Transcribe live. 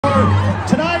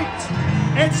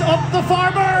It's up the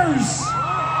farmers!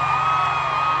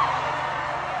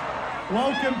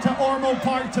 Welcome to Ormo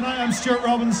Park tonight. I'm Stuart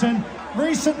Robinson.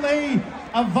 Recently,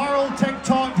 a viral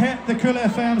TikTok hit the Cool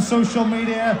FM social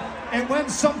media. It went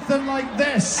something like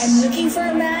this. I'm looking for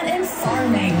a man in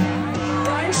farming.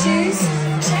 Brown shoes,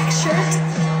 check shirt,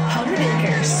 100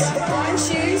 acres. Brown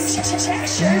shoes, check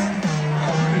shirt,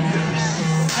 100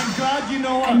 acres. I'm glad you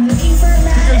know it. I'm looking for a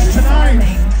man because in tonight,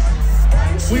 farming.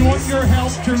 we want your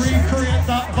help to recreate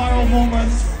that viral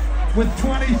moment with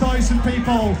 20,000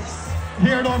 people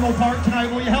here at Ormo Park tonight.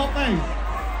 Will you help me?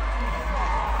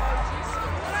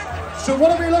 So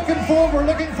what are we looking for? We're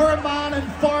looking for a man in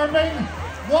farming.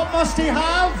 What must he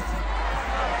have?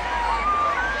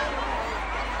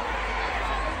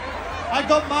 I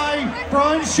got my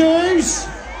brown shoes.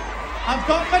 I've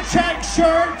got my check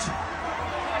shirt.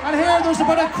 And here there's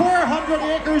about 200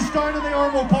 acres down in the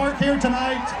Ormo Park here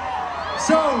tonight.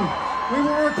 So we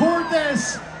will record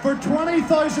this for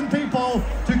 20,000 people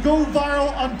to go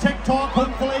viral on TikTok,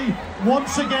 hopefully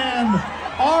once again.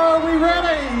 Are we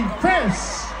ready,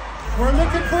 Chris? We're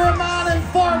looking for a man in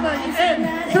farming in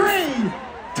 3,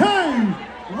 2,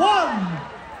 1.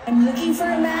 I'm looking for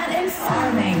a man in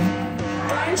farming.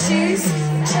 Brown shoes,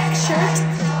 check shirt,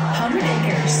 100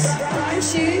 acres. Brown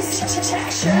shoes, check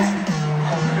shirt,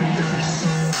 100 acres.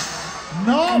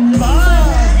 Not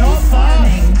bad, not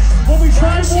bad. Will we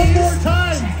try one more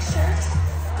time?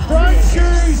 Brown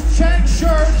shoes, check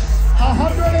shirt,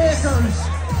 100 acres.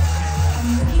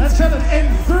 Let's hit it in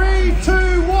 3,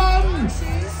 2, 1.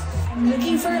 I'm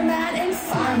looking for a man in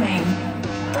farming.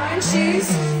 Brown shoes,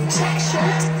 check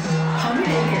shirt, 100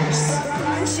 acres.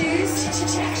 Brown shoes,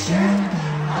 check shirt,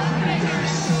 100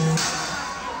 acres.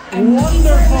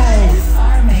 Wonderful!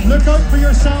 Look out for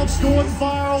yourselves going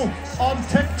viral on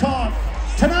TikTok.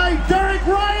 Tonight, Derek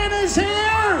Ryan is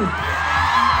here!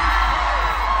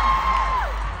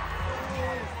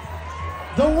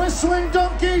 The Whistling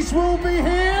Donkeys will be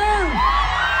here!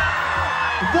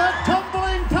 The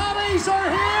Tumbling Paddies are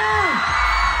here!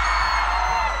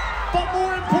 But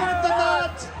more important than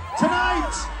that,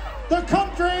 tonight, the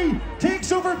country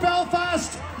takes over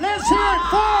Belfast. Let's hear it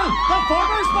for the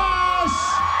Farmers' Bash!